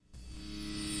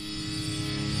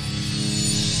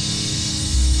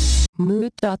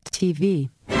Mood.tv.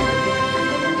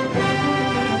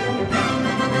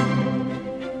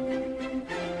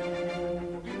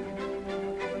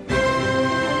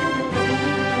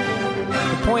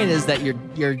 The point is that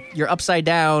you're upside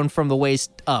down from the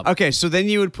waist up. Okay, so then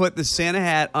you would put the Santa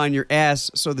hat on your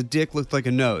ass so the dick looked like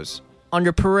a nose. On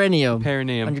your perineum.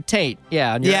 Perineum. On your taint.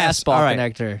 Yeah, on your Yes, ass ball all right.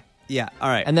 connector. Yeah, all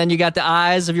right. And then you got the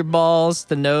eyes of your balls,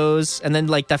 the nose, and then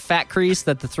like the fat crease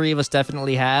that the three of us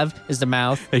definitely have is the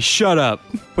mouth. Hey, shut up.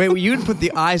 Wait, well, you'd put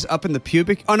the eyes up in the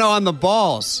pubic? Oh, no, on the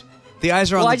balls. The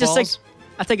eyes are on Well, the balls?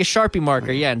 I take a Sharpie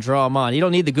marker, and draw them on. You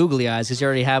don't need the googly eyes because you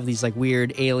already have these like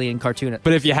weird alien cartoon.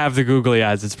 But if you have the googly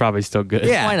eyes, it's probably still good.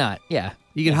 Yeah. Why not? Yeah.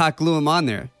 You can hot glue them on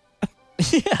there.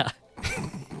 Yeah.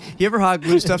 You ever hot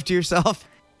glue stuff to yourself?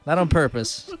 Not on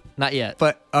purpose. Not yet.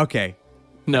 But, okay,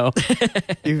 No.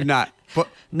 you've not.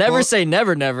 Never both- say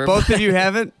never, never. Both of you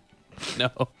haven't? No.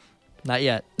 Not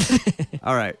yet.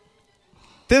 All right.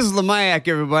 This is Lamayak,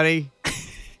 everybody.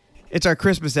 It's our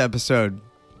Christmas episode.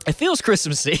 It feels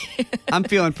Christmassy. I'm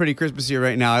feeling pretty Christmassy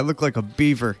right now. I look like a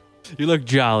beaver. You look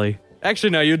jolly. Actually,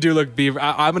 no, you do look beaver.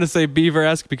 I'm going to say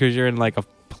beaver-esque because you're in like a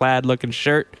plaid-looking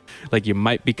shirt. Like you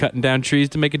might be cutting down trees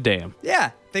to make a dam.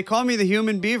 Yeah, they call me the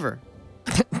human beaver.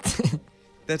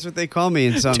 That's what they call me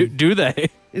in some Do they?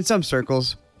 in some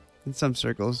circles. In some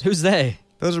circles. Who's they?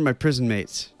 Those are my prison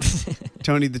mates.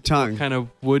 Tony the Tongue. Kind of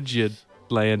wood you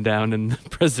laying down in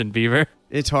prison, beaver?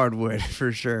 It's hardwood,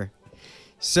 for sure.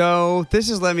 So, this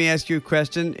is Let Me Ask You a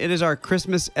Question. It is our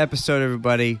Christmas episode,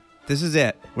 everybody. This is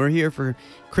it. We're here for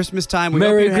Christmas time. We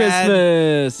Merry hope you had-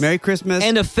 Christmas! Merry Christmas.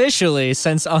 And officially,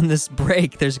 since on this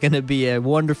break, there's going to be a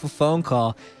wonderful phone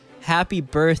call. Happy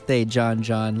birthday, John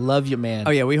John. Love you, man.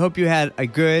 Oh, yeah, we hope you had a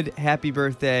good, happy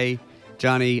birthday.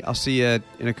 Johnny, I'll see you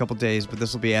in a couple days, but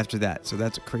this will be after that. So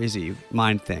that's a crazy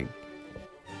mind thing.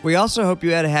 We also hope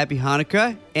you had a happy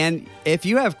Hanukkah. And if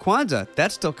you have Kwanzaa,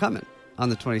 that's still coming on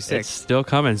the 26th. It's still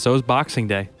coming. So is Boxing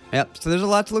Day. Yep, so there's a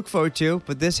lot to look forward to,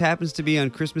 but this happens to be on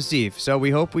Christmas Eve. So we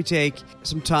hope we take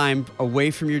some time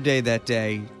away from your day that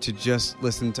day to just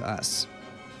listen to us.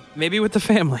 Maybe with the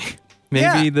family. Maybe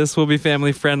Yeah. this will be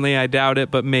family friendly. I doubt it,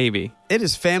 but maybe. It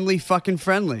is family fucking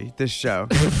friendly, this show.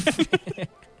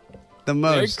 The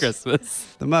most. Merry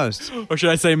Christmas. The most. Or should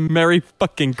I say Merry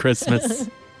fucking Christmas?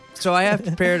 So I have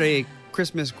prepared a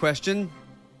Christmas question.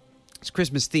 It's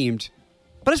Christmas themed,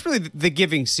 but it's really the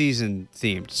giving season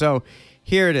themed. So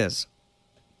here it is.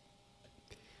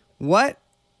 What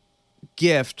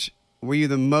gift were you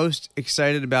the most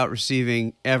excited about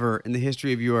receiving ever in the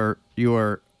history of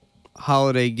your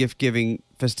holiday gift giving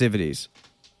festivities?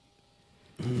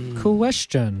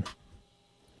 Question.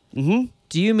 Mm-hmm.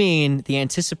 Do you mean the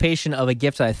anticipation of a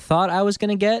gift I thought I was going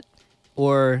to get,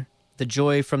 or the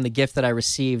joy from the gift that I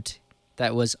received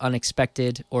that was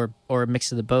unexpected, or a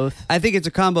mix of the both? I think it's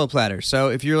a combo platter. So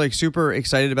if you're like super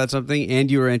excited about something and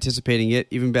you were anticipating it,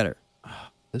 even better.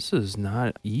 This is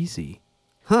not easy.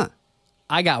 Huh.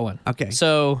 I got one. Okay.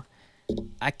 So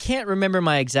I can't remember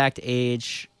my exact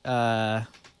age.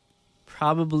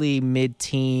 Probably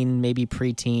mid-teen, maybe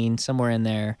pre-teen, somewhere in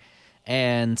there.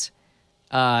 And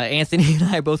Anthony and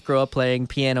I both grew up playing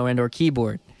piano and or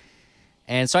keyboard.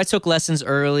 And so I took lessons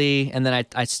early, and then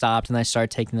I stopped, and I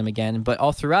started taking them again. But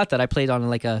all throughout that, I played on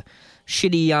like a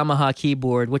shitty Yamaha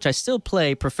keyboard, which I still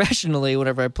play professionally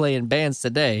whenever I play in bands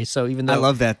today. So even though I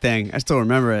love that thing. I still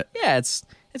remember it. yeah,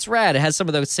 it's rad. It has some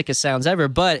of the sickest sounds ever,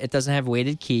 but it doesn't have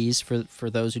weighted keys. For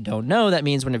those who don't know, that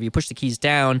means whenever you push the keys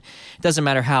down, it doesn't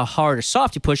matter how hard or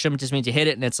soft you push them. It just means you hit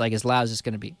it, and it's like as loud as it's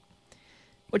going to be,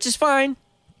 which is fine.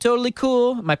 Totally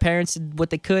cool. My parents did what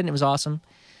they could, and it was awesome.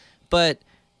 But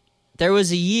there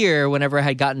was a year whenever I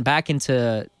had gotten back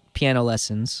into piano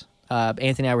lessons.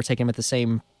 Anthony and I were taking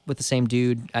them with the same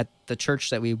dude at the church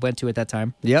that we went to at that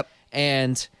time. Yep.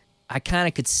 And I kind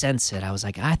of could sense it. I was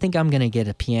like, I think I'm going to get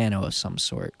a piano of some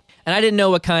sort. And I didn't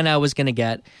know what kind I was going to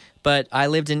get, but I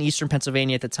lived in eastern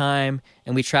Pennsylvania at the time,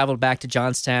 and we traveled back to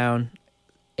Johnstown,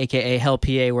 a.k.a. Hell,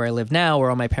 PA, where I live now, where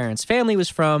all my parents' family was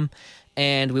from,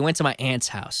 and we went to my aunt's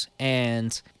house.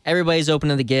 And everybody's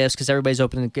opening the gifts because everybody's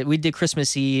opening we did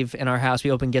Christmas Eve in our house.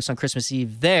 We opened gifts on Christmas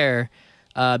Eve there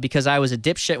because I was a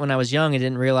dipshit when I was young and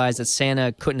didn't realize that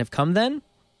Santa couldn't have come then.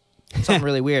 Something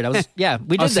really weird. We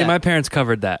did See, that. my parents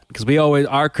covered that because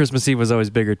our Christmas Eve was always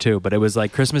bigger too. But it was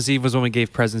like Christmas Eve was when we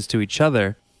gave presents to each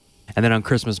other, and then on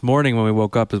Christmas morning when we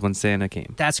woke up is when Santa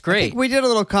came. That's great. We did a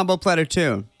little combo platter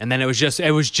too. And then it was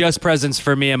just presents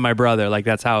for me and my brother. Like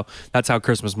that's how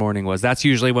Christmas morning was. That's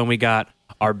usually when we got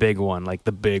our big one, like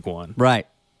the big one. Right.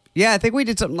 Yeah, I think we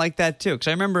did something like that too. Because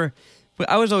I remember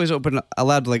I was always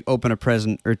allowed to like open a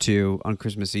present or two on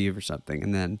Christmas Eve or something,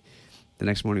 and then the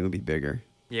next morning would be bigger.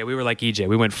 Yeah, we were like EJ.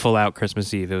 We went full out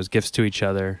Christmas Eve. It was gifts to each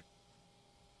other.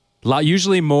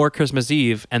 Usually more Christmas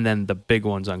Eve, and then the big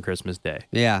ones on Christmas Day.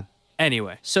 Yeah.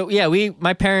 Anyway, So yeah,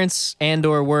 my parents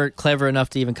and/or weren't clever enough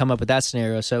to even come up with that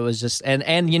scenario. So it was just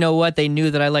and you know what? They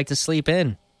knew that I like to sleep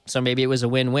in, so maybe it was a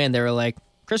win-win. They were like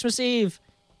Christmas Eve,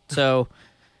 so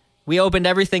we opened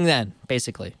everything then,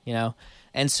 basically,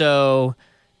 and so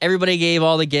everybody gave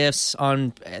all the gifts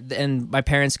and my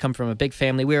parents come from a big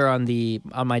family. We were on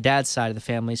my dad's side of the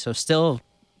family, so still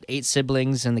 8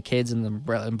 siblings and the kids and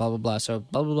blah blah blah. So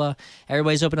blah blah blah.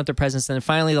 Everybody's opened up their presents, and then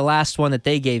finally the last one that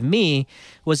they gave me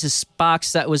was this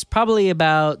box that was probably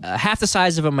about half the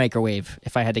size of a microwave,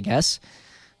 if I had to guess.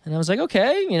 And I was like,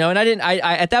 okay, and I didn't. I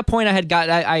at that point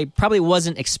I probably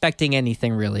wasn't expecting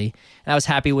anything really, and I was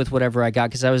happy with whatever I got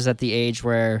because I was at the age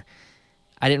where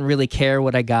I didn't really care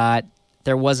what I got.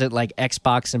 There wasn't like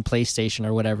Xbox and PlayStation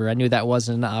or whatever. I knew that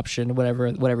wasn't an option,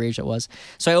 whatever age it was.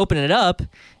 So I opened it up,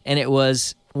 and it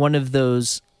was one of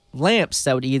those lamps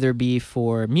that would either be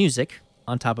for music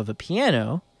on top of a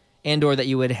piano and/or that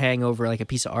you would hang over like a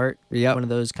piece of art. Yep. One of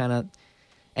those kind of.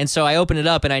 And so I opened it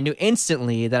up, and I knew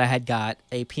instantly that I had got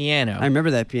a piano. I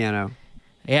remember that piano.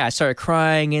 Yeah, I started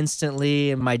crying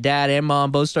instantly, and my dad and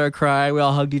mom both started crying. We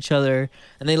all hugged each other,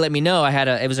 and they let me know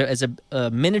it was a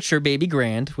miniature baby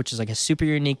grand, which is like a super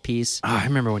unique piece I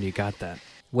remember when you got that.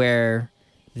 where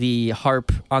the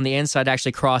harp on the inside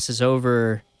actually crosses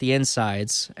over the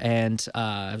insides, and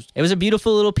it was a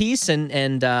beautiful little piece.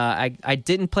 And I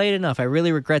didn't play it enough. I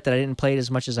really regret that I didn't play it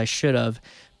as much as I should have,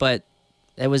 but.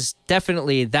 It was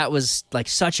definitely, that was like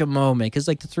such a moment because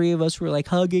like the three of us were like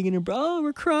hugging and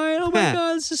we're crying. Oh my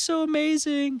God, this is so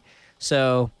amazing.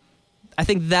 So I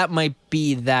think that might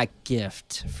be that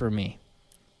gift for me.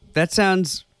 That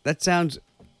sounds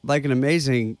like an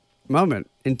amazing moment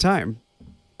in time.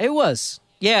 It was.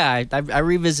 Yeah, I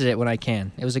revisit it when I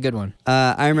can. It was a good one.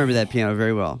 I remember that piano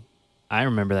very well. I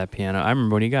remember that piano. I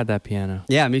remember when you got that piano.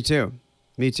 Yeah, me too.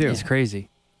 Me too. It's crazy.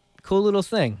 Cool little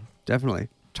thing. Definitely.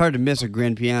 It's hard to miss a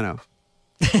grand piano.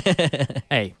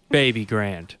 Hey, baby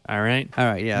grand. All right. All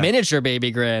right, yeah. Miniature baby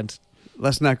grand.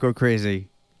 Let's not go crazy.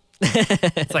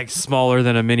 It's like smaller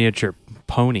than a miniature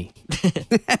pony.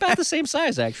 About the same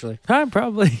size, actually.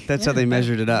 Probably. That's how they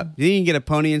measured it up. You think you can get a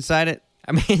pony inside it?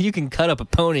 I mean, you can cut up a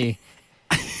pony.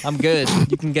 I'm good.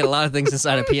 You can get a lot of things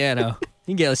inside a piano.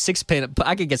 You can get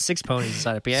I could get 6 ponies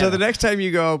inside a piano. So the next time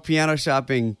you go piano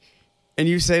shopping and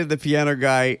you say to the piano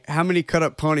guy, how many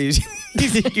cut-up ponies you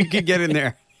think you could get in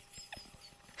there?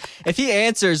 If he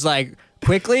answers like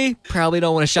quickly, probably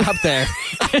don't want to shop there.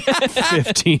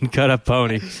 15 cut up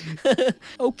ponies.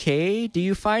 Okay, do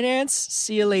you finance?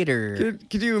 See you later.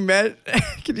 Could you imagine?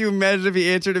 Could you imagine if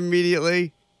he answered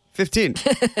immediately? 15.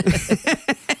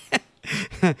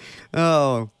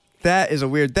 Oh, that is a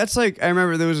weird. That's like I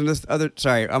remember there was this other.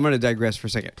 Sorry, I'm going to digress for a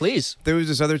second. Please. There was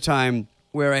this other time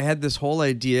where I had this whole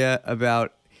idea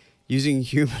about using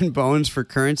human bones for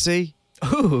currency.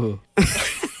 Ooh.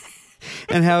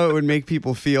 And how it would make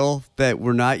people feel that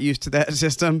we're not used to that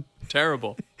system.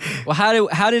 Terrible. Well,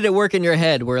 how did it work in your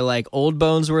head? Were like old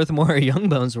bones worth more or young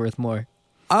bones worth more?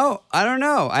 Oh, I don't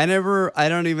know. I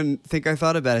don't even think I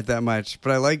thought about it that much,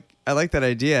 but I like that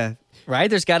idea.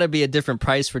 Right? There's got to be a different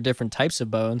price for different types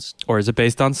of bones. Or is it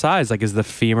based on size? Like, is the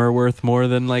femur worth more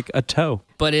than like a toe?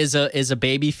 But is a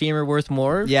baby femur worth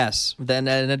more Yes. than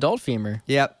an adult femur?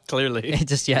 Yep. Clearly.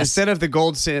 Just yes. Instead of the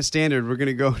gold standard, we're going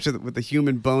to go with the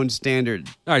human bone standard.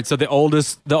 All right. So the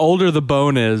older the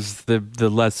bone is, the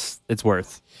less it's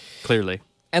worth. Clearly.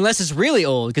 Unless it's really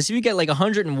old, because if you get like a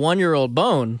 101-year-old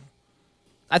bone,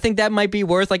 I think that might be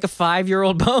worth like a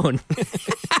 5-year-old bone.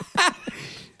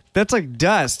 That's like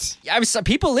dust.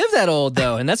 People live that old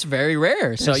though, and that's very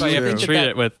rare. So So you you have think to treat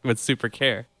it with super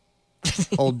care.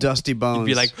 Old dusty bones. You'd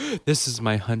be like, this is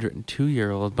my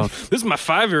 102-year-old bone. This is my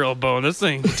 5-year-old bone. This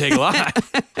thing can take a lot.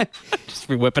 Just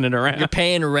be whipping it around. you're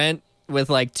paying rent with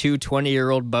like 2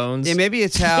 20-year-old bones. yeah, maybe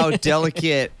it's how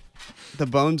delicate the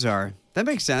bones are. That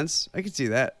makes sense. I can see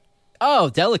that. Oh,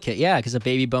 delicate, yeah, because a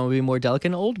baby bone would be more delicate,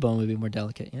 an old bone would be more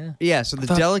delicate, yeah. Yeah, so the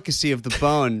delicacy of the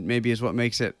bone maybe is what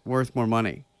makes it worth more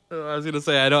money. I was gonna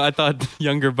say I thought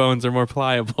younger bones are more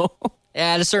pliable.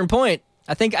 Yeah, at a certain point.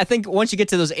 I think once you get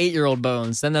to those 8-year-old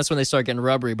bones, then that's when they start getting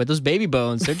rubbery. But those baby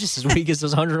bones, they're just as weak as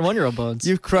those 101-year-old bones.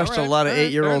 You've crushed All right, a lot of all right,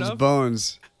 8-year-olds' fair enough.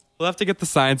 bones. We'll have to get the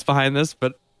science behind this,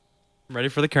 but I'm ready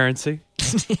for the currency.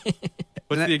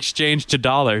 What's the exchange to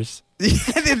dollars?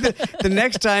 The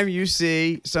next time you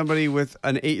see somebody with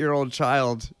an 8-year-old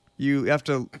child, you have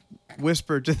to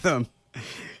whisper to them,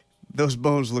 those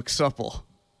bones look supple.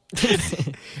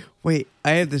 Wait, I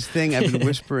had this thing I've been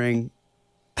whispering.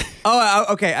 Oh,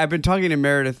 okay. I've been talking to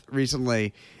Meredith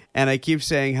recently, and I keep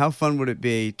saying, how fun would it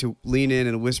be to lean in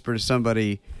and whisper to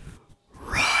somebody,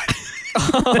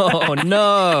 Oh,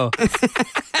 no.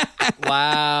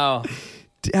 Wow.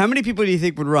 how many people do you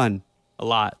think would run? A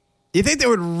lot. You think they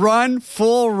would run,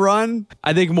 full run?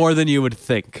 I think more than you would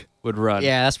think would run.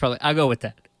 Yeah, that's probably. I'll go with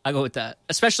that.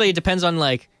 Especially, it depends on,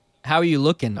 like, how are you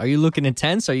looking? Are you looking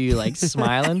intense? Are you, like,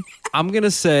 smiling? I'm going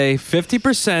to say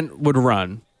 50% would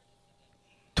run.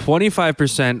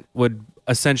 25% would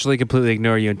essentially completely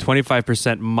ignore you, and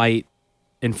 25% might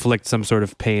inflict some sort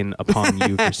of pain upon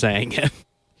you for saying it.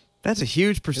 That's a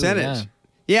huge percentage. yeah.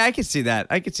 Yeah, I can see that.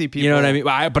 I could see people. You know what I mean?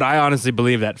 But I honestly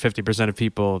believe that 50% of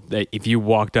people, that if you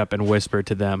walked up and whispered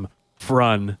to them,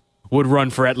 run, would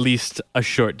run for at least a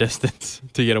short distance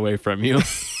to get away from you.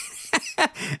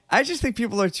 I just think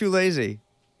people are too lazy.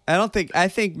 I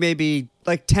think maybe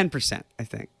like 10%, I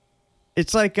think.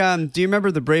 It's like, do you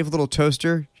remember The Brave Little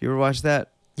Toaster? You ever watch that?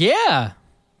 Yeah.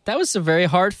 That was a very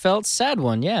heartfelt, sad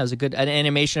one. Yeah, it was an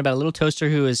animation about a little toaster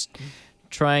who is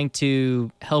trying to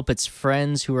help its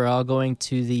friends who are all going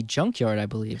to the junkyard, I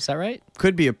believe. Is that right?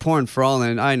 Could be a porn for all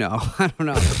I know. I don't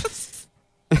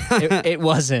know. It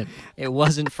wasn't. It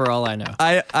wasn't for all I know.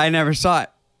 I never saw it.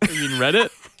 You mean Reddit?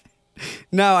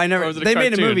 No, I never. Or was it a They made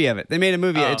a cartoon? movie of it.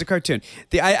 Oh. It's a cartoon.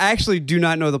 I actually do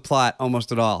not know the plot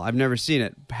almost at all. I've never seen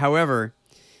it. However,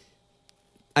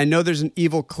 I know there's an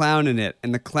evil clown in it,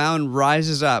 and the clown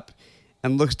rises up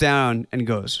and looks down and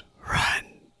goes, "Run,"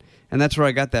 and that's where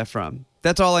I got that from.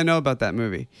 That's all I know about that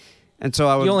movie, and so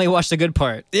I would. You only watched the good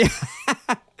part. That's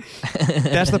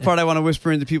the part I want to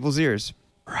whisper into people's ears.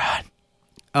 Run.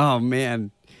 Oh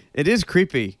man, it is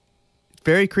creepy,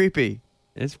 very creepy.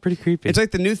 It's pretty creepy. It's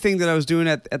like the new thing that I was doing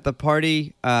at the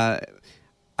party. I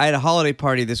had a holiday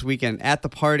party this weekend. At the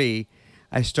party,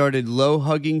 I started low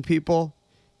hugging people.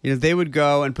 You know, they would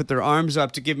go and put their arms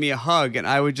up to give me a hug, and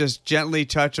I would just gently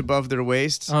touch above their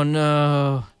waists. Oh,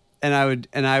 no. And I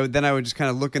would just kind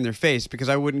of look in their face because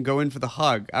I wouldn't go in for the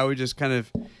hug. I would just kind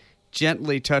of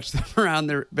gently touch them around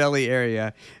their belly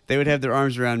area. They would have their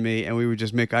arms around me, and we would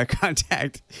just make eye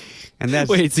contact. And that's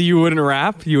Wait, so you wouldn't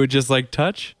rap? You would just like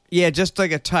touch? yeah, just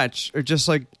like a touch or just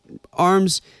like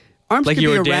arms. Arms Like could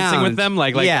you be were dancing around. with them?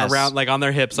 Like Yes. around, like on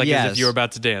their hips, like as Yes. if you were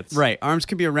about to dance. Right. Arms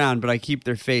can be around, but I keep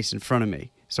their face in front of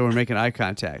me. So we're making eye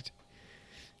contact.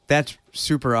 That's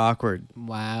super awkward.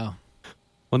 Wow.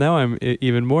 Well, now I'm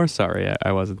even more sorry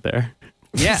I wasn't there.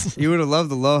 Yeah. You would have loved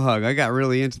the low hug. I got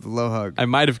really into the low hug. I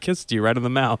might have kissed you right in the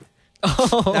mouth.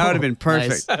 Oh, That would have been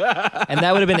perfect. nice. And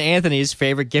that would have been Anthony's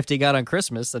favorite gift he got on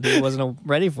Christmas that he wasn't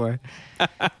ready for.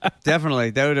 Definitely.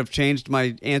 That would have changed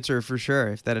my answer for sure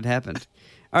if that had happened.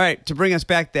 All right. To bring us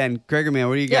back then, Gregor Man,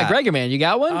 what do you Yeah, got? Gregor, man, you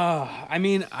got one? I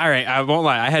mean, all right, I won't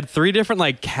lie. I had 3 different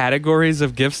like categories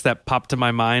of gifts that popped to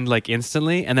my mind like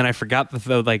instantly, and then I forgot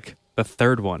the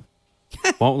third one.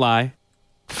 Won't lie.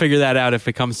 Figure that out if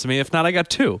it comes to me. If not, I got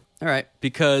 2. All right.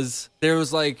 Because there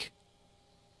was like,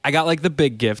 I got like the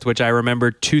big gift, which I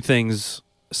remember 2 things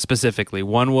specifically.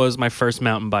 One was my first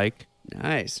mountain bike,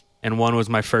 Nice. and one was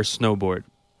my first snowboard.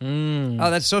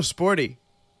 Oh, that's so sporty.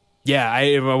 Yeah,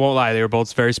 I won't lie. They were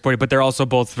both very sporty, but they're also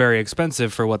both very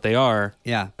expensive for what they are.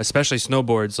 Yeah. Especially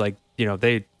snowboards. Like, you know,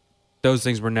 those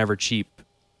things were never cheap.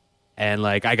 And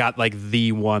like, I got like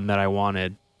the one that I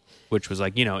wanted, which was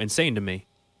like, you know, insane to me.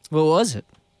 What was it?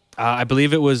 I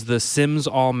believe it was the Sims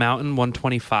All Mountain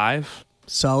 125.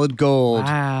 Solid gold.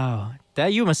 Wow.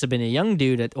 That you must have been a young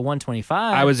dude at a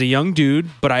 125. I was a young dude,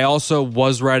 but I also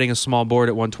was riding a small board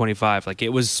at 125. Like, it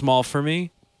was small for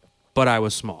me, but I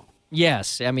was small.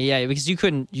 Yes. I mean, yeah, because you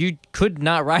could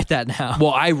not ride that now.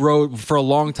 Well, I rode for a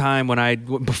long time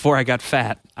before I got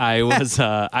fat. I was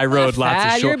I rode lots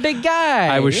of short. You're a big guy.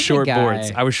 I was You're a short big guy.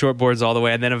 boards. I was short boards all the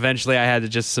way, and then eventually I had to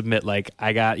just submit. Like,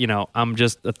 I got, you know, I'm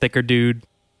just a thicker dude.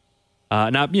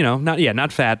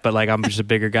 Not fat, but like I'm just a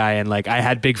bigger guy, and like I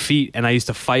had big feet, and I used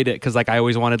to fight it because like I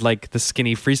always wanted like the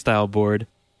skinny freestyle board,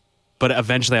 but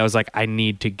eventually I was like, I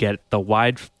need to get the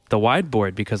wide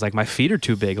board because like my feet are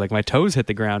too big, like my toes hit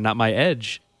the ground, not my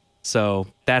edge. So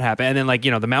that happened, and then like,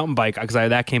 you know, the mountain bike, because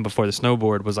that came before the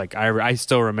snowboard, was like I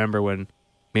still remember when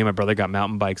me and my brother got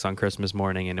mountain bikes on Christmas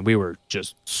morning, and we were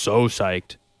just so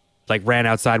psyched. Like ran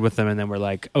outside with them, and then we're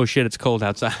like, oh shit, it's cold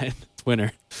outside. It's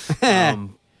winter.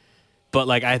 But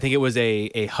like I think it was a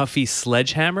Huffy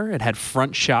sledgehammer. It had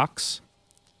front shocks.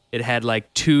 It had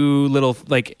like 2 little,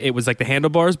 like it was like the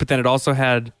handlebars, but then it also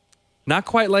had not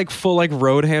quite like full like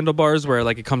road handlebars where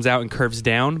like it comes out and curves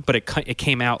down, but it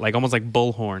came out like almost like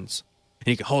bull horns. And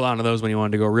you could hold on to those when you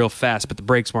wanted to go real fast, but the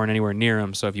brakes weren't anywhere near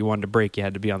them. So if you wanted to brake, you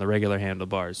had to be on the regular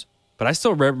handlebars. But I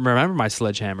still remember my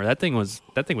sledgehammer. That thing was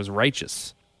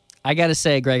righteous. I gotta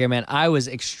say, Gregor, man, I was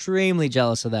extremely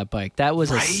jealous of that bike. That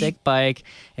was a sick bike.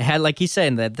 It had, like you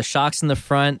said, the shocks in the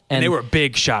front, And they were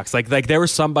big shocks. Like there were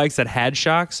some bikes that had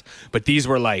shocks, but these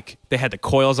were like they had the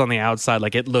coils on the outside.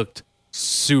 Like it looked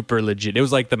super legit. It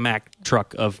was like the Mack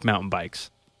truck of mountain bikes.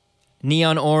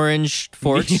 neon orange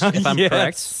forks, if I'm correct.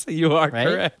 Yes, you are Right?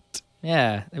 correct.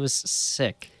 Yeah, it was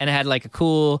sick, and it had like a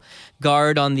cool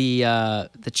guard on the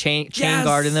chain Yes!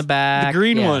 guard in the back. The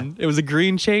green Yeah. one. It was a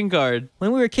green chain guard.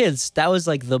 When we were kids, that was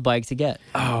like the bike to get,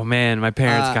 Oh man, my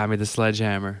parents got me the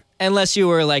sledgehammer. unless you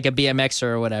were like a BMXer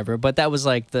or whatever. But that was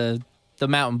like the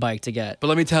mountain bike to get. But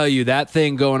let me tell you, that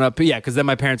thing going up, yeah, because then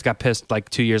my parents got pissed like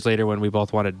 2 years later when we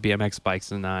both wanted BMX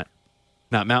bikes and not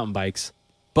mountain bikes.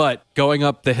 But going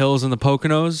up the hills in the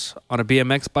Poconos on a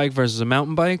BMX bike versus a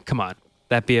mountain bike, come on,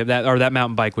 that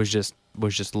mountain bike was just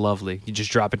lovely. You just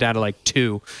drop it down to like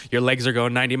 2. Your legs are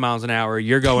going 90 miles an hour.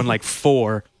 You're going like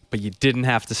 4, but you didn't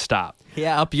have to stop.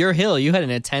 Yeah, up your hill, you had an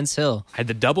intense hill. I had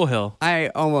the double hill. I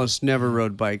almost never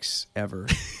rode bikes ever.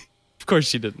 Of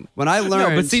course you didn't. When I learned,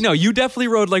 No, but see, no, you definitely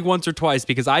rode like once or twice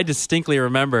because I distinctly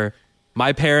remember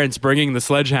my parents bringing the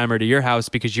sledgehammer to your house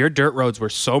because your dirt roads were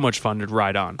so much fun to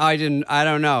ride on. I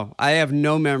don't know. I have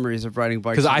no memories of riding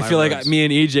bikes. Because on I my feel like roads. me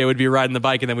and EJ would be riding the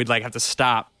bike and then we'd like have to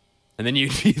stop. And then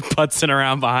you'd be putzing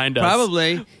around behind us.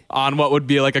 Probably. On what would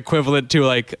be like equivalent to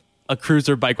like a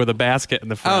cruiser bike with a basket in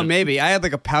the front. Oh, maybe. I had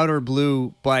like a powder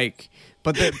blue bike.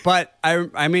 But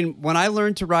I mean, when I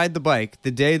learned to ride the bike,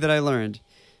 the day that I learned,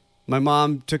 my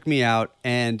mom took me out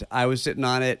and I was sitting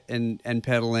on it and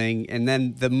pedaling. And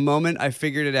then the moment I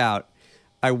figured it out,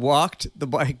 I walked the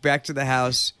bike back to the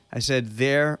house. I said,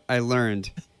 "There, I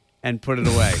learned," and put it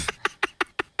away.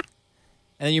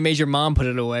 And then you made your mom put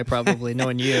it away, probably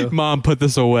knowing you. Mom, put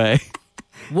this away.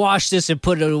 Wash this and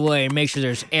put it away and make sure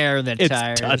there's air in the It's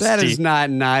tires. dust. That is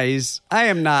not nice. I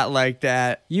am not like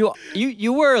that. You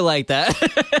were like that.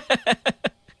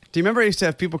 Do you remember I used to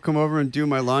have people come over and do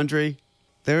my laundry?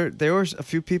 There were a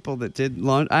few people that did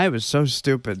laundry. I was so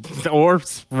stupid. Or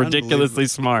ridiculously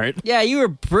smart. Yeah, you were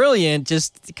brilliant,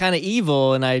 just kind of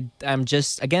evil, and I'm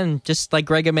just like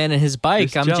Gregor Man and his bike.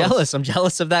 Just I'm jealous. jealous. I'm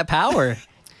jealous of that power.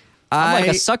 I'm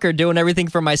like a sucker doing everything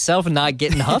for myself and not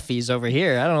getting huffies over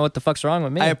here. I don't know what the fuck's wrong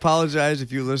with me. I apologize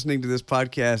if you're listening to this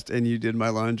podcast and you did my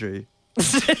laundry.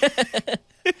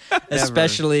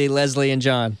 Especially Leslie and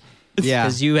John. Yeah.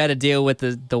 Because you had to deal with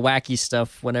the wacky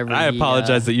stuff whenever I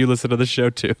apologize that you listen to the show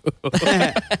too.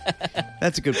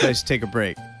 That's a good place to take a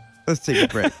break. Let's take a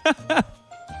break.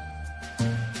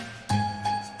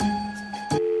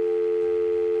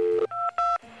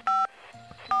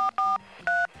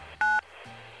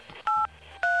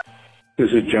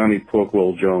 This is Johnny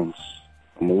Porkwell Jones.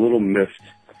 I'm a little miffed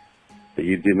that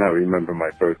you did not remember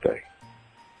my birthday.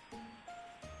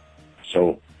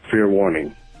 So, fair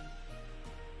warning.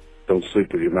 Don't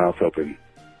sleep with your mouth open.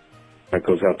 That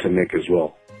goes out to Nick as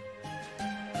well.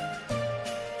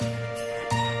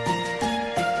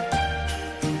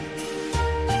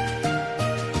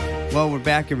 Well, we're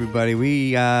back, everybody.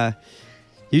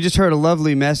 You just heard a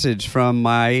lovely message from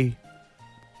my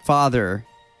father,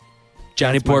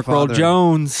 Johnny That's my Porkroll father.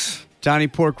 Jones. Johnny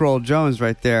Porkroll Jones,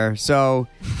 right there. So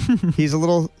he's a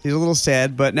little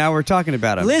sad, but now we're talking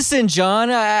about him. Listen, John,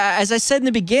 as I said in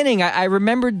the beginning, I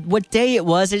remembered what day it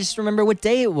was. I just remember what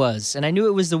day it was, and I knew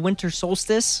it was the winter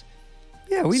solstice.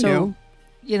 Yeah, we So, knew.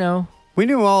 You know, We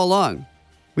knew all along.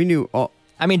 We knew all.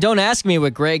 I mean, don't ask me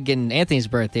what Greg and Anthony's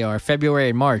birthday are. February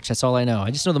and March. That's all I know.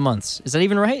 I just know the months. Is that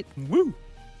even right? Woo.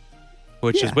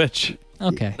 Which Yeah. is which?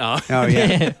 Okay. No. Oh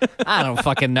yeah. I don't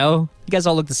fucking know. You guys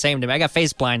all look the same to me. I got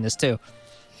face blindness too.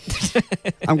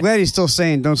 I'm glad he's still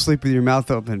saying don't sleep with your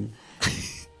mouth open.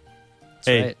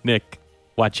 Hey, right. Nick,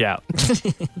 watch out.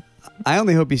 I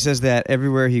only hope he says that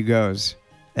everywhere he goes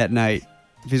at night.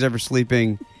 If he's ever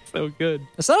sleeping. So good.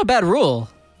 It's not a bad rule.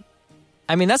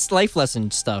 I mean, that's life lesson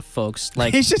stuff, folks.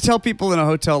 Like, He should tell people in a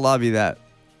hotel lobby that.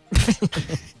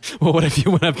 Well, what if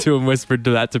you went up to and whispered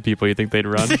that to people? You think they'd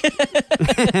run?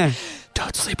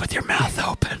 Don't sleep with your mouth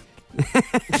open.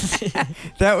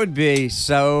 That would be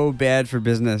so bad for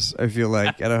business, I feel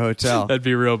like, at a hotel. That'd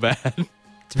be real bad.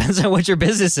 depends on what your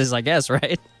business is, I guess,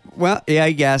 right? Well, yeah,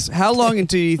 I guess. How long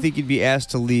until you think you'd be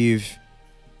asked to leave,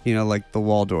 like the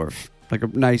Waldorf? Like a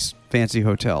nice, fancy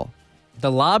hotel.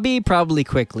 The lobby, probably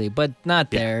quickly, but not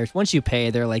there. Once you pay,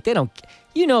 they're like, they don't,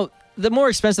 the more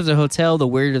expensive the hotel, the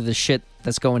weirder the shit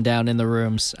that's going down in the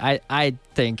rooms. I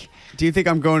think. Do you think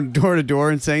I'm going door to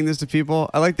door and saying this to people?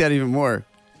 I like that even more.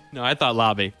 No, I thought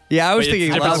lobby. Yeah, I was But it's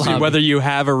thinking different lobby. between whether you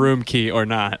have a room key or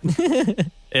not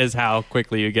is how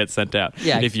quickly you get sent out.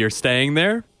 Yeah. If you're staying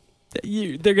there,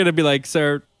 they're going to be like,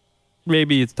 sir,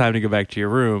 maybe it's time to go back to your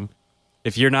room.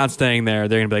 If you're not staying there,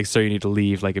 they're gonna be like, "Sir, you need to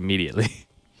leave like immediately."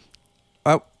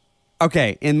 Oh,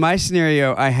 okay. In my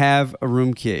scenario, I have a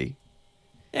room key.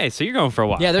 Hey, so you're going for a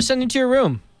while. Yeah, they're sending you to your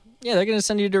room. Yeah, they're gonna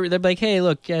send you to. They're like, hey,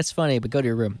 look, yeah, it's funny, but go to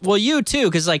your room. Well, you too,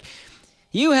 because like,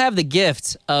 you have the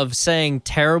gift of saying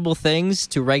terrible things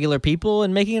to regular people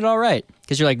and making it all right.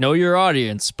 Because you're like, know your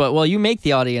audience, but well, you make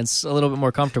the audience a little bit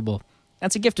more comfortable.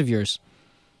 That's a gift of yours.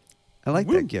 I like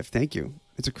that gift. Thank you.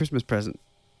 It's a Christmas present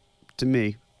to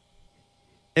me.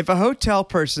 If a hotel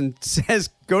person says,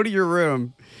 go to your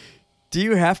room, do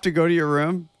you have to go to your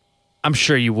room? I'm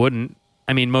sure you wouldn't.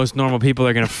 I mean, most normal people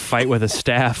are going to fight with a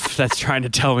staff that's trying to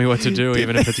tell me what to do,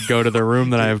 even if it's go to the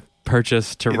room that I've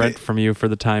purchased to rent from you for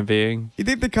the time being. You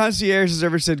think the concierge has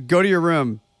ever said, go to your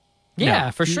room? Yeah,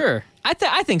 No. for sure. I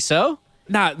think so.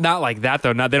 Not like that,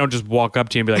 though. They don't just walk up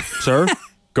to you and be like, sir,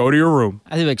 go to your room.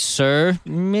 I think like, sir,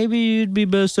 maybe you'd be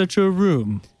best at your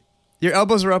room. Your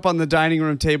elbows are up on the dining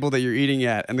room table that you're eating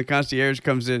at, and the concierge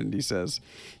comes in and he says,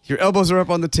 your elbows are up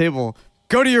on the table.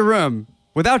 Go to your room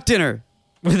without dinner.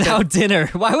 Without dinner.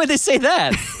 Why would they say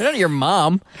that? They're not your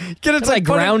mom. Get It's like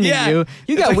grounding you.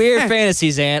 You got weird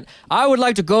fantasies, Aunt. I would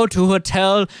like to go to a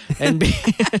hotel and be...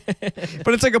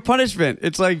 But it's like a punishment.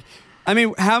 It's like, I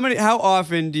mean, how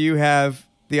often do you have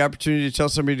the opportunity to tell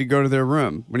somebody to go to their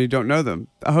room when you don't know them?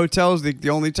 A hotel is the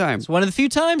only time. It's one of the few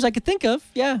times I could think of,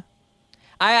 yeah.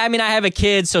 I mean, I have a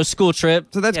kid, so school trip.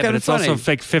 So that's Yeah, kind but of it's funny. also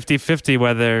fake 50-50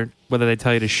 whether they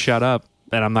tell you to shut up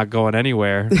and I'm not going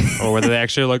anywhere, or whether they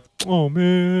actually are like, oh,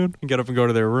 man, and get up and go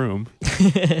to their room.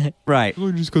 Right.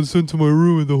 I just got sent to my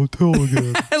room in the hotel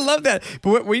again. I love that. But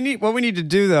what we need to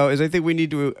do, though, is I think we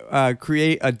need to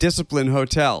create a disciplined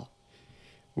hotel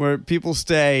where people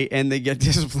stay and they get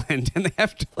disciplined, and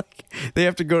they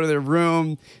have to go to their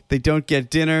room. They don't get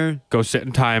dinner. Go sit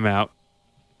in timeout.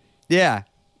 Yeah.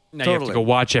 Now you have to go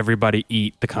watch everybody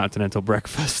eat the continental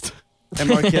breakfast. And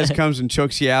Marquez comes and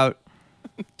chokes you out.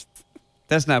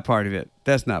 That's not part of it.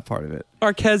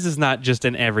 Marquez is not just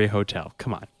in every hotel.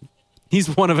 Come on. He's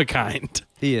one of a kind.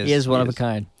 He is. He is one of a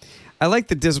kind. I like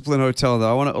the disciplined hotel, though.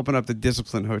 I want to open up the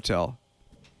disciplined hotel.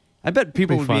 I bet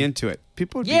people would fun. be into it.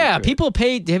 People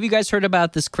Pay. Have you guys heard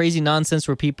about this crazy nonsense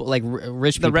where people, like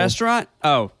rich people... The restaurant?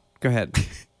 Oh, go ahead.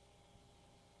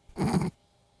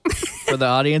 For the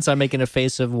audience, I'm making a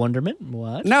face of wonderment.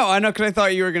 What? No, I know, because I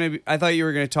thought you were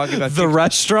gonna talk about The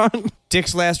restaurant?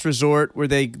 Dick's Last Resort, where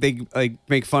they like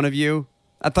make fun of you.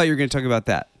 I thought you were gonna talk about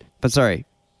that, but sorry.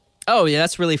 Oh, yeah,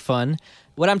 that's really fun.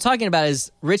 What I'm talking about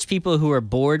is rich people who are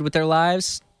bored with their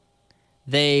lives.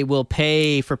 They will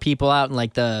pay for people out in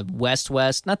like the West,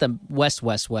 not the West,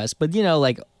 but you know,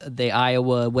 like the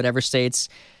Iowa, whatever states,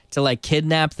 to like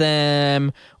kidnap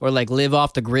them or like live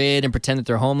off the grid and pretend that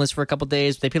they're homeless for a couple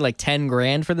days. They pay like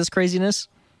 $10,000 for this craziness.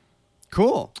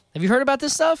 Cool. Have you heard about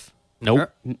this stuff?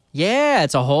 Nope. Yeah,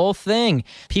 it's a whole thing.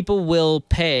 People will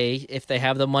pay, if they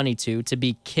have the money to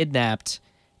be kidnapped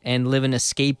and live an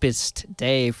escapist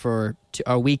day for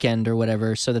a weekend or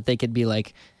whatever, so that they could be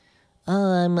like, oh,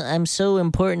 I'm so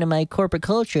important to my corporate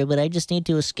culture, but I just need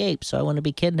to escape, so I want to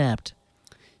be kidnapped.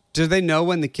 Do they know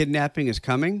when the kidnapping is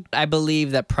coming? I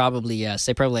believe that probably, yes.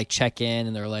 They probably like check in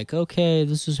and they're like, okay,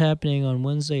 this is happening on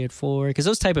Wednesday at 4. Because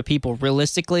those type of people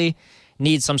realistically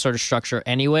need some sort of structure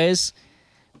anyways.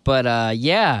 But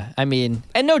yeah, I mean,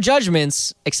 and no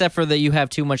judgments, except for that you have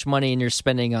too much money and you're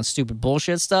spending on stupid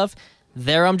bullshit stuff.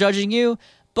 There I'm judging you,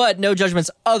 but no judgments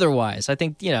otherwise. I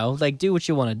think, you know, like do what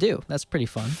you want to do. That's pretty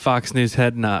fun. Fox News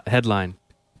headline: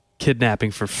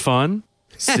 Kidnapping for fun.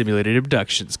 Simulated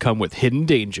abductions come with hidden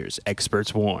dangers,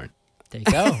 experts warn. There you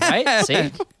go, right?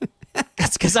 See?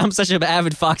 That's because I'm such an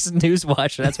avid Fox News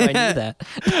watcher. That's why I knew that.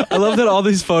 I love that all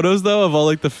these photos, though, of all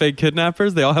like the fake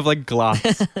kidnappers, they all have like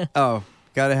Glocks. Oh,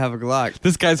 gotta have a Glock.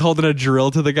 This guy's holding a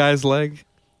drill to the guy's leg.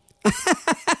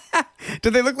 Do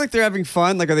they look like they're having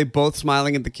fun? Like, are they both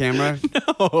smiling at the camera?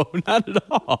 No, not at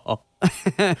all.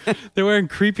 They're wearing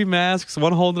creepy masks,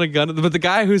 one holding a gun. But the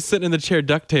guy who's sitting in the chair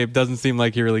duct tape doesn't seem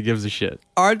like he really gives a shit.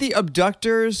 Are the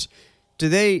abductors, are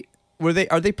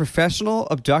they professional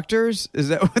abductors? Is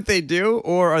that what they do?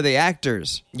 Or are they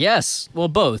actors? Yes. Well,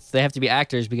 both. They have to be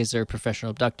actors because they're professional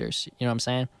abductors. You know what I'm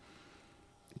saying?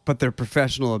 But they're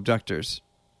professional abductors.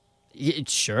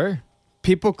 Sure.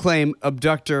 People claim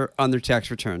abductor on their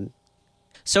tax return.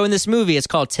 So in this movie, it's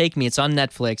called Take Me. It's on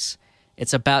Netflix.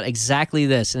 It's about exactly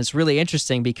this. And it's really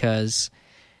interesting because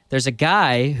there's a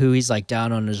guy who he's like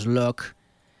down on his luck.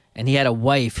 And he had a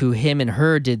wife who him and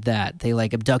her did that. They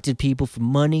like abducted people for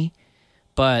money.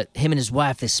 But him and his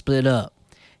wife, they split up.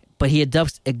 But he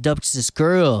abducts this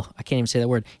girl. I can't even say that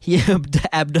word. He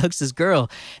abducts this girl.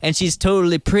 And she's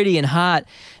totally pretty and hot.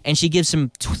 And she gives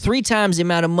him 3 times the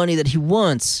amount of money that he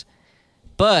wants.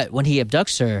 But when he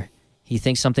abducts her, he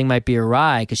thinks something might be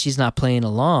awry because she's not playing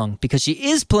along, because she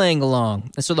is playing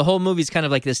along. And so the whole movie's kind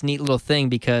of like this neat little thing,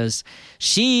 because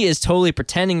she is totally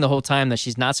pretending the whole time that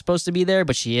she's not supposed to be there,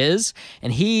 but she is.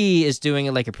 And he is doing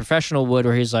it like a professional would,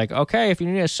 where he's like, okay, if you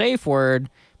need a safe word,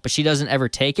 but she doesn't ever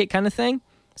take it, kind of thing.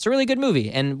 It's a really good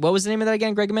movie. And what was the name of that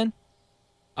again, Gregoman?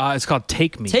 It's called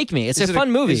Take Me. Take Me. It's a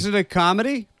fun movie. Is it a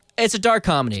comedy? It's a dark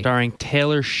comedy. Starring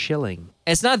Taylor Schilling.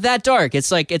 It's not that dark.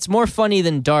 It's like, it's more funny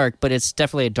than dark, but it's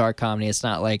definitely a dark comedy. It's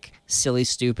not like silly,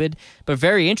 stupid, but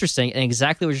very interesting, and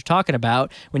exactly what you're talking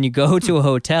about when you go to a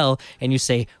hotel and you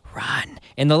say, run,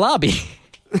 in the lobby.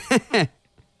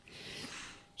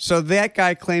 So that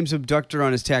guy claims abductor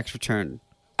on his tax return.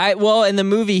 Well, in the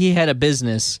movie, he had a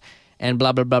business and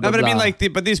blah, blah, blah, No, blah, but I mean, blah.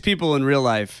 but these people in real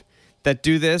life that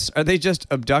do this, are they just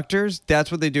abductors?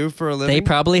 That's what they do for a living? They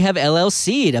probably have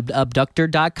LLC,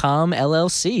 abductor.com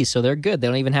LLC, so they're good. They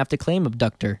don't even have to claim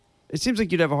abductor. It seems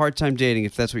like you'd have a hard time dating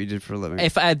if that's what you did for a living.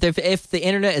 If the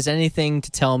internet is anything to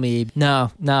tell me,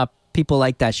 no, people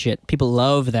like that shit. People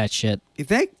love that shit. You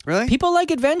think? Really? People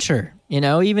like adventure,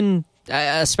 even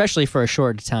especially for a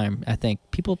short time. I think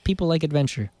people like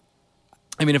adventure.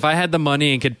 I mean, if I had the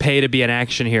money and could pay to be an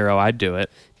action hero, I'd do it.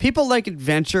 People like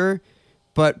adventure,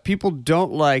 but people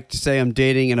don't like to say I'm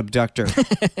dating an abductor.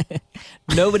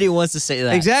 Nobody wants to say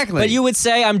that. Exactly. But you would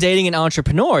say I'm dating an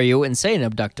entrepreneur. You wouldn't say an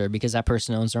abductor, because that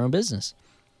person owns their own business.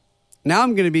 Now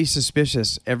I'm going to be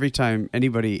suspicious every time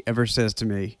anybody ever says to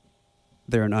me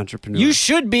they're an entrepreneur. You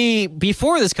should be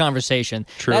before this conversation.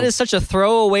 True. That is such a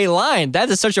throwaway line. That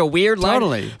is such a weird line.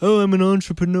 Totally. Oh, I'm an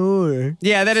entrepreneur.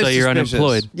 Yeah, that is So you're suspicious.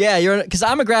 unemployed. Yeah, because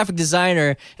I'm a graphic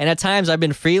designer, and at times I've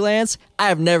been freelance. I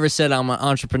have never said I'm an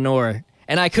entrepreneur,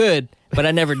 and I could, but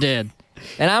I never did.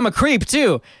 And I'm a creep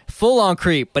too, full on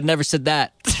creep, but never said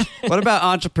that. What about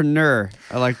entrepreneur?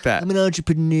 I like that. I'm an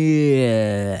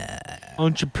entrepreneur.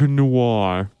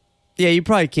 Entrepreneur. Yeah, you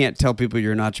probably can't tell people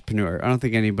you're an entrepreneur. I don't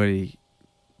think anybody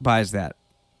buys that.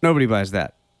 Nobody buys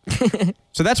that.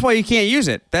 So that's why you can't use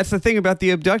it. That's the thing about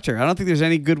the abductor. I don't think there's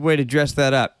any good way to dress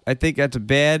that up. I think that's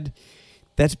bad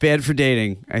for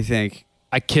dating, I think.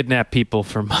 I kidnap people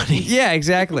for money. Yeah,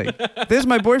 exactly. This is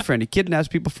my boyfriend. He kidnaps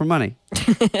people for money.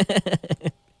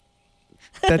 That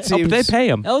Oh, seems but they pay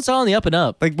him. Oh, it's all on the up and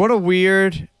up. like what a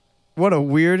weird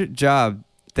job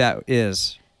that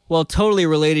is. Well, totally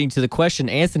relating to the question,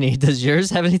 Anthony, does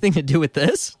yours have anything to do with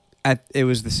this? It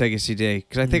was the Sega CD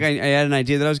because I think I had an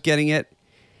idea that I was getting it,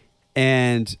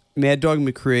 and Mad Dog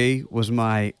McCree was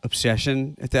my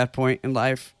obsession at that point in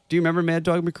life. Do you remember Mad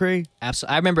Dog McCree?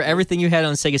 Absolutely. I remember everything you had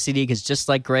on Sega CD, because just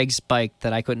like Greg's bike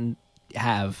that I couldn't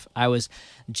have, I was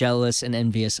jealous and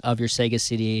envious of your Sega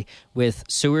CD with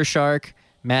Sewer Shark,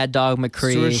 Mad Dog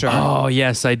McCree, Sewer Shark. Oh,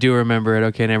 yes, I do remember it.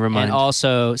 Okay, never mind. and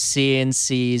also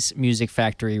CNC's Music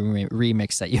Factory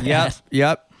remix that you had.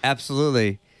 Yep,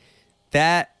 absolutely.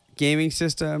 That gaming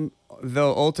system,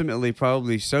 though ultimately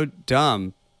probably so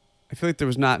dumb, I feel like there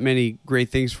was not many great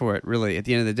things for it, really, at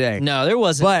the end of the day. No, there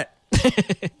wasn't. But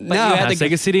no, you had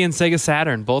Sega CD and Sega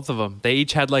Saturn, both of them. They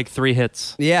each had like 3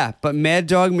 hits. yeah, but Mad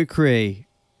Dog McCree.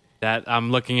 That I'm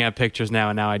looking at pictures now,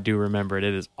 and now I do remember it.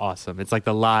 It is awesome. It's like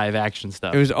the live action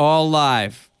stuff. It was all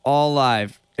live.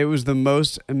 It was the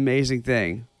most amazing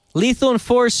thing. Lethal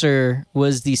Enforcer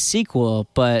was the sequel,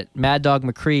 but Mad Dog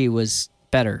McCree was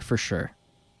better for sure.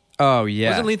 Oh yeah,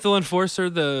 Wasn't Lethal Enforcer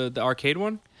the arcade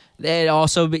one? It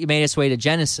also made its way to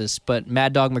Genesis, but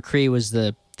Mad Dog McCree was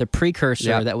the precursor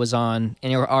Yeah. that was on in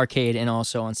your arcade and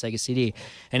also on Sega CD.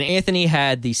 And Anthony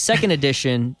had the second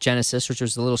edition Genesis, which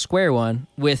was the little square one,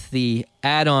 with the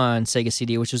add-on Sega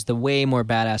CD, which was the way more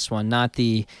badass one, not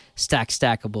the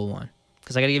stackable one.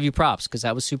 Because I got to give you props, because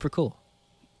that was super cool.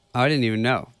 I didn't even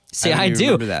know. See, didn't I even do.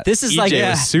 remember that. This is EJ like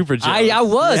was super jealous. I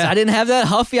was. Yeah. I didn't have that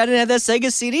Huffy. I didn't have that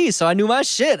Sega CD, so I knew my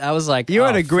shit. I was like, You oh,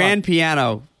 had a fuck. grand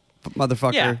piano,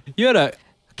 motherfucker. Yeah. You had a...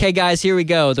 Okay, guys, here we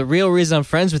go. The real reason I'm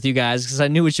friends with you guys is because I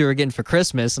knew what you were getting for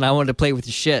Christmas, and I wanted to play with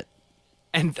your shit.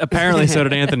 And apparently so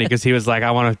did Anthony, because he was like,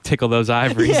 I want to tickle those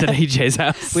ivories at AJ's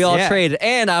house. We all Yeah. traded,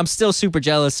 and I'm still super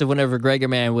jealous of whenever Gregor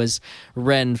Man was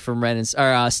Ren from Ren and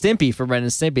Stimpy from Ren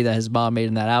and Stimpy that his mom made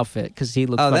in that outfit, because he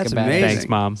looked Oh, fucking that's badass. amazing. Thanks,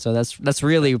 Mom. So that's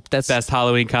really Best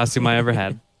Halloween costume I ever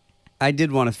had. I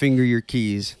did want to finger your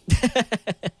keys.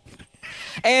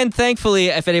 And thankfully,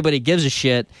 if anybody gives a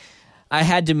shit, I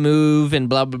had to move and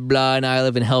blah, blah, blah, and I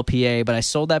live in Hell, PA, but I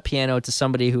sold that piano to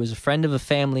somebody who was a friend of a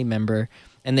family member,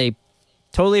 and they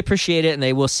totally appreciate it, and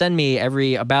they will send me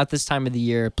about this time of the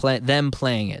year, them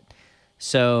playing it.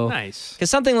 So, Nice. because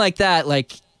something like that,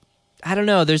 like, I don't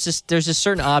know, there's just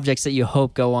certain objects that you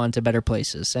hope go on to better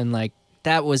places, and like,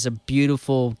 that was a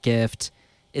beautiful gift,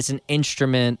 It's an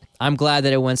instrument. I'm glad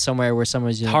that it went somewhere where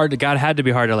someone's It's hard. God had to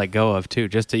be hard to let go of too,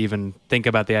 just to even think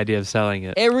about the idea of selling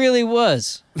it. It really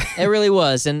was. It really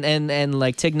was. And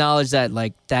like to acknowledge that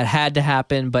like that had to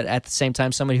happen, but at the same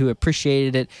time somebody who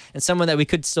appreciated it and someone that we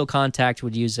could still contact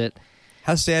would use it.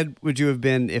 How sad would you have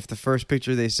been if the first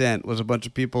picture they sent was a bunch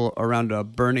of people around a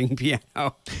burning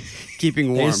piano,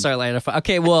 keeping They warm? just start lighting a fire.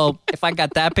 Okay, well, if I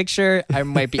got that picture, I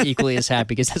might be equally as happy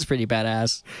because that's pretty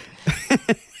badass.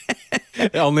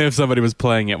 Only if somebody was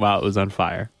playing it while it was on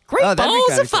fire. Great Oh, that'd be balls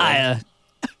kinda of fire.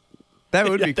 That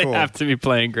would be They cool. have to be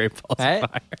playing Great Balls Right? of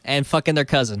Fire. And fucking their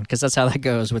cousin, because that's how that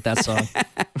goes with that song.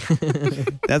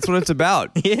 That's what it's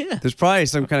about. Yeah. There's probably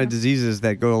some kind of diseases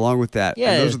that go along with that.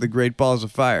 Yeah. And those are the great balls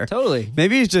of fire. Totally.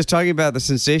 Maybe he's just talking about the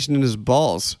sensation in his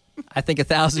balls. I think You're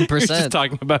 1,000%. just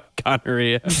talking about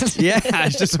gonorrhea. Yeah,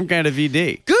 it's just some kind of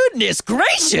VD. Goodness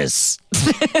gracious!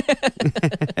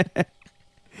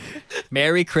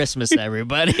 Merry Christmas,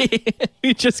 everybody.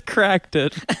 We just cracked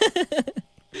it.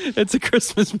 It's a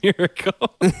Christmas miracle.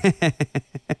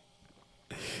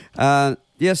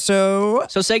 Yeah, so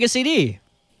So Sega CD.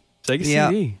 Sega Yeah.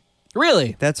 CD.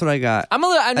 Really? that's what I got. I'm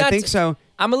I not think so.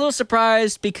 I'm a little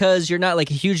surprised because you're not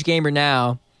like a huge gamer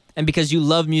now and because you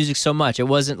love music so much. It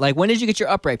wasn't like when did you get your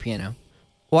upright piano?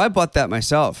 Well, I bought that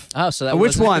myself. Oh, so that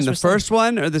Which wasn't a one? The Christmas thing? first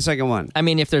one or the second one? I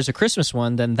mean, if there's a Christmas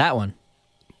one, then that one.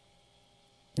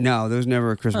 No, there was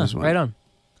never a Huh, Christmas one. right on.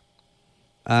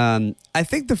 I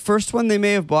think the first one they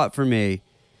may have bought for me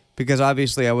because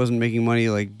obviously I wasn't making money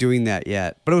like doing that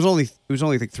yet. But it was only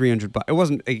like $300. It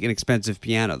wasn't like, an expensive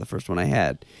piano. The first one I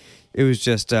had, it was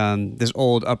just this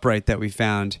old upright that we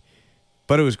found,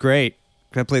 but it was great.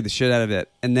 I played the shit out of it,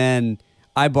 and then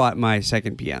I bought my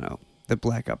second piano, the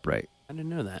black upright. I didn't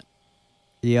know that.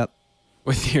 Yep.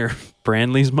 With your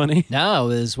Brandley's money? No,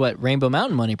 it was what Rainbow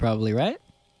Mountain money, probably, right?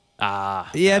 Ah.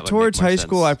 Yeah, that would towards make more high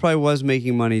school, I sense. probably was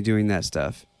making money doing that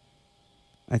stuff.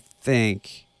 I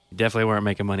think. You definitely weren't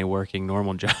making money working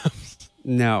normal jobs.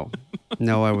 No,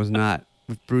 I was not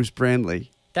with Bruce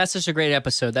Brandley. That's such a great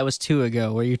episode. That was 2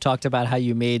 ago, where you talked about how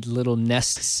you made little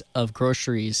nests of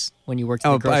groceries when you worked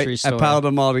at the grocery I store. piled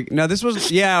them all together. No, this was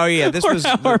this Or was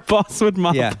how our boss would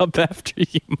mop Yeah. up after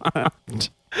you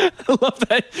mopped. I love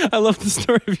that. I love the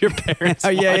story of your parents. Oh,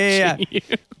 yeah. watching you.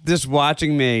 just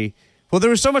watching me. Well, there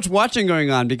was so much watching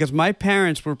going on because my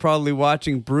parents were probably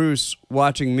watching Bruce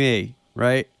watching me,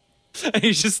 right? And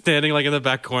he's just standing like in the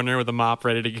back corner with a mop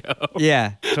ready to go.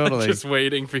 Yeah, totally. Just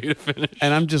waiting for you to finish.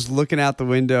 And I'm just looking out the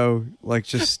window, like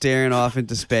just staring off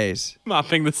into space.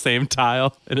 Mopping the same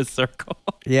tile in a circle.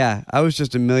 Yeah, I was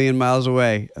just a million miles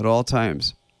away at all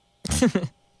times.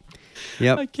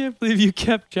 Yep. I can't believe you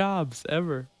kept jobs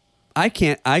ever. I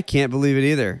can't believe it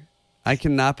either. I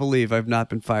cannot believe I've not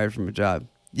been fired from a job.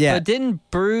 Yeah. But didn't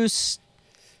Bruce?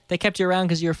 They kept you around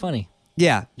because you were funny,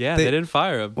 Yeah. Yeah, they didn't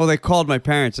fire him. Well, they called my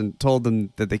parents and told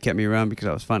them that they kept me around because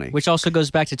I was funny. which also goes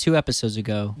back to 2 episodes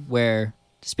ago, where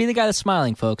just be the guy that's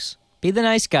smiling, folks. Be the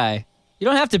nice guy. You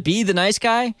don't have to be the nice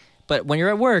guy, but when you're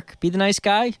at work, be the nice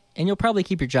guy, and you'll probably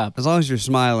keep your job. As long as you're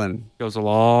smiling. Goes a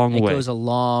long It way. goes a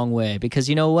long way because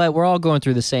you know what? We're all going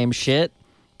through the same shit,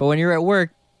 but when you're at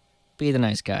work, be the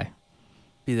nice guy.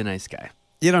 Be the nice guy.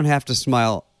 You don't have to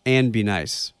smile and be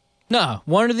nice. No,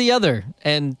 one or the other,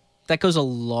 and that goes a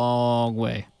long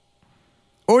way.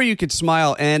 Or you could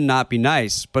smile and not be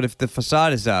nice, but if the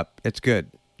facade is up, it's good.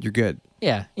 You're good.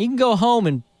 Yeah, you can go home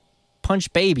and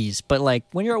punch babies, but like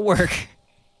when you're at work,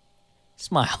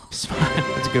 smile.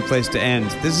 That's a good place to end.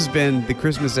 This has been the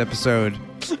Christmas episode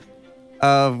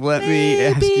of Let Me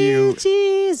Ask You.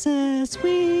 Jesus,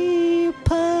 we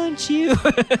punch you.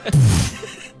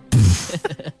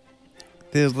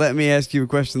 This is Let Me Ask You a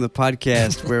Question, the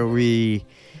podcast where we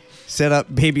set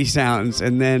up baby sounds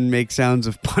and then make sounds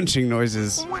of punching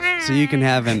noises so you can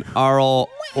have an oral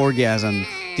orgasm.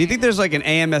 Do you think there's like an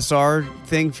AMSR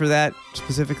thing for that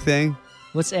specific thing?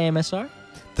 What's AMSR?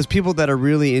 There's people that are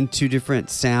really into different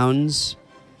sounds.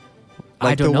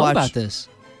 I don't they'll know watch- about this.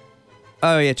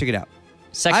 Oh yeah, check it out.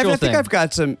 Sexual I think thing. I've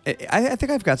got some. I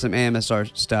think I've got some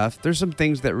AMSR stuff. There's some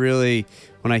things that really,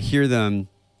 when I hear them,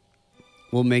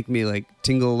 will make me like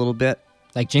tingle a little bit.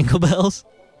 Like jingle bells?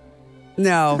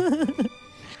 No,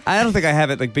 I don't think I have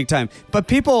it like big time. But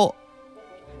people,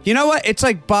 you know what? It's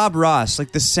like Bob Ross.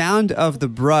 Like the sound of the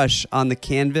brush on the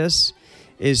canvas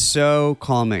is so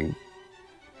calming.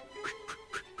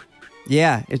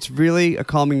 Yeah, it's really a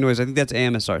calming noise. I think that's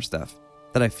AMSR stuff.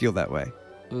 That I feel that way.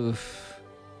 Oof.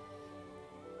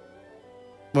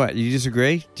 What? You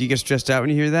disagree? Do you get stressed out when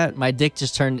you hear that? My dick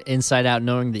just turned inside out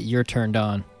knowing that you're turned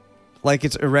on. Like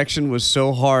its erection was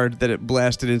so hard that it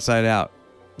blasted inside out.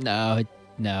 No,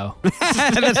 No.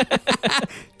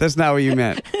 That's not what you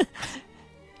meant.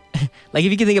 Like,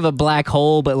 if you can think of a black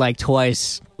hole, but like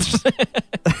twice.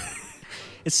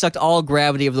 It sucked all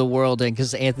gravity of the world in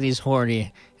because Anthony's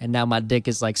horny, and now my dick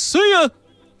is like, see ya!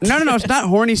 No, it's not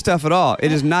horny stuff at all.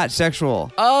 It is not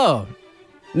sexual. Oh.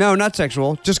 No, not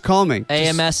sexual. Just calming.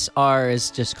 AMSR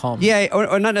is just calming. Yeah,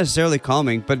 or not necessarily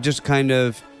calming, but just kind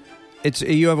of,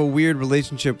 you have a weird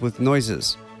relationship with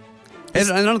noises. And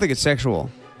I don't think it's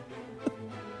sexual.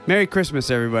 Merry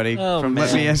Christmas, everybody. Oh, from man.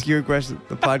 Let Me Ask You a Question,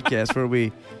 the podcast where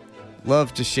we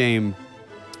love to shame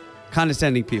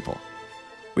condescending people.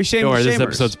 We shame Don't worry, the this shamers.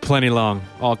 episode's plenty long.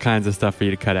 All kinds of stuff for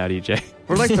you to cut out, EJ.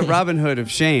 We're like the Robin Hood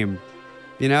of shame,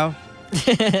 you know?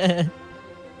 Does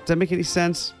that make any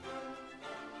sense?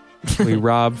 We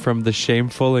rob from the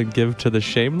shameful and give to the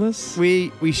shameless? We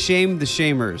shame the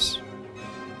shamers.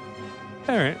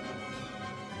 All right.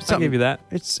 I'll Something. give you that.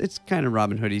 It's kind of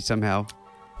Robin Hoody somehow.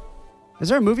 Is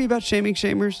there a movie about shaming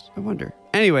shamers? I wonder.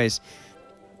 Anyways,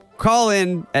 call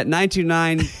in at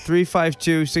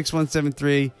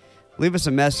 929-352-6173. Leave us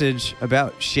a message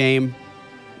about shame.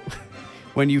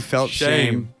 When you felt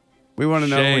shame. We want to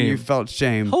know when Shame. you felt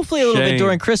shame. Hopefully a little bit Shame.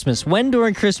 during Christmas. When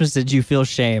during Christmas did you feel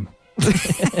shame?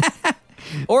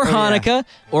 Or Hanukkah,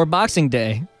 or Boxing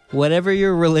Day. Whatever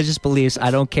your religious beliefs,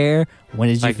 I don't care. When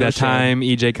did you Like feel that shame? time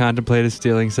EJ contemplated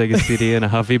stealing Sega CD and a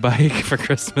Huffy bike for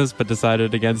Christmas, but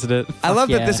decided against it. I love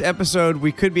yeah. that this episode,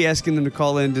 we could be asking them to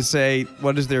call in to say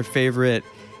what is their favorite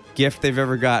gift they've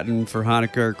ever gotten for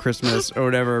Hanukkah or Christmas or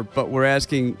whatever, but we're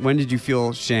asking, when did you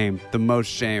feel shame? The most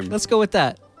shame. Let's go with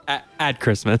that. At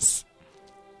Christmas.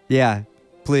 Yeah,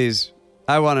 please.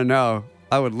 I want to know.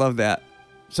 I would love that.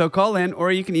 So call in, or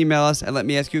you can email us at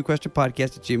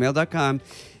letmeaskyouaquestionpodcast@gmail.com.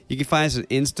 You can find us on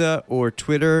Insta or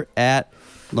Twitter at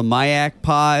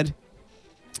LaMayakPod.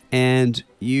 And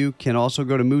you can also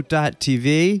go to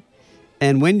moot.tv.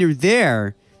 And when you're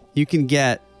there, you can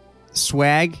get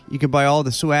swag. You can buy all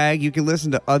the swag. You can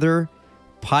listen to other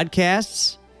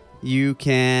podcasts. You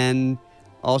can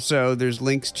also, there's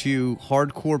links to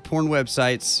hardcore porn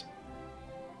websites,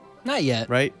 Not yet.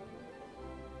 right?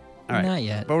 All right. Not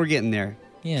yet. But we're getting there.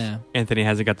 Yeah. Anthony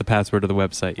hasn't got the password to the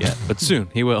website yet, but soon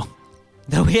he will.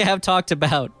 Though we have talked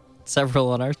about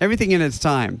several on our... Everything in its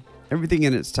time. Everything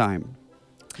in its time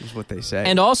is what they say.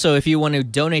 And also, if you want to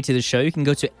donate to the show, you can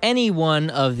go to any one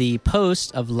of the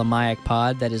posts of Lamayak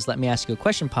Pod, that is Let Me Ask You a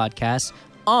Question podcast,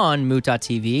 on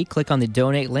moot.tv. Click on the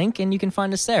donate link, and you can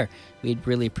find us there. We'd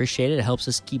really appreciate it. It helps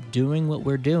us keep doing what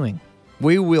we're doing.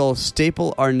 We will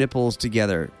staple our nipples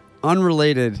together.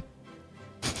 Unrelated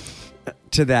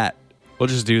to that. We'll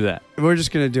just do that. We're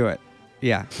just going to do it.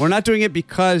 Yeah. We're not doing it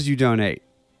because you donate.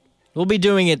 We'll be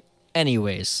doing it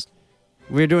anyways,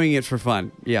 We're doing it for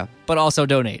fun. Yeah. but also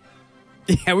donate.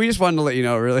 Yeah, we just wanted to let you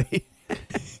know, really.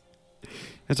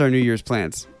 That's our New Year's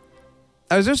plans.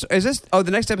 Oh, the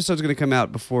next episode's going to come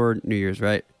out before New Year's,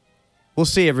 right? We'll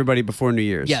see everybody before New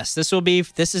Year's. Yes, this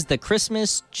is the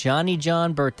Christmas Johnny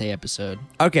John birthday episode.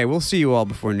 Okay, we'll see you all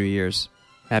before New Year's.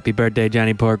 Happy birthday,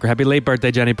 Johnny Pork. Happy late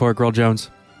birthday, Johnny Pork, Earl Jones.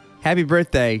 Happy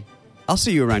birthday. I'll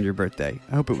see you around your birthday.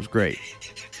 I hope it was great.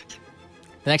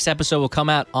 The next episode will come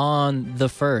out on the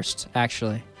 1st,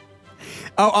 actually.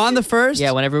 Oh, on the 1st?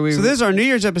 Yeah, whenever we... So this is our New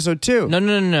Year's episode, too. No.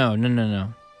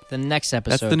 The next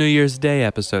episode. That's the New Year's Day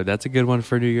episode. That's a good one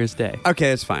for New Year's Day. Okay,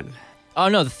 that's fine. Oh,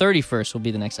 no, the 31st will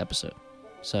be the next episode.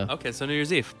 So, Okay, so New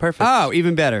Year's Eve. Perfect. Oh,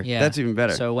 even better. yeah. That's even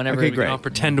better. So whenever Okay, we great. I'll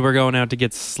pretend we're going out to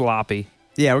get sloppy.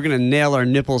 Yeah, we're going to nail our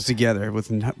nipples together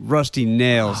with rusty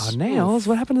nails. Oh, nails?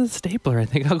 What happened to the stapler? I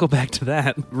think I'll go back to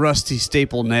that. Rusty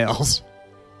staple nails.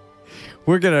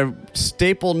 We're going to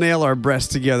staple nail our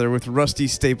breasts together with rusty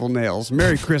staple nails.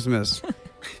 Merry Christmas.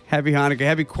 Happy Hanukkah.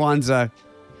 Happy Kwanzaa.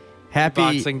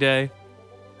 Boxing Day.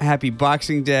 Happy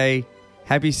Boxing Day.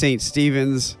 Happy St.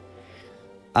 Stephen's.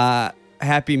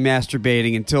 Happy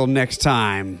masturbating. Until next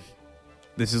time,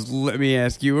 this is Let Me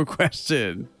Ask You a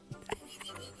Question.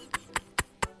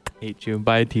 Hate you.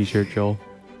 Buy a t-shirt, Joel.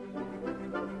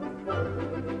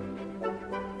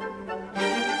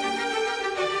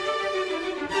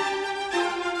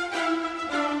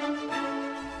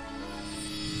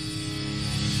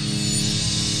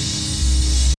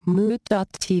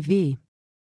 Mood.tv.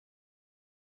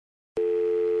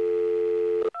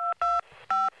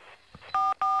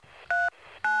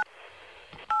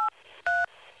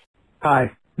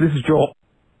 Hi, this is Joel.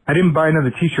 I didn't buy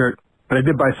another t-shirt, but I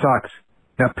did buy socks.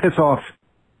 Now piss off.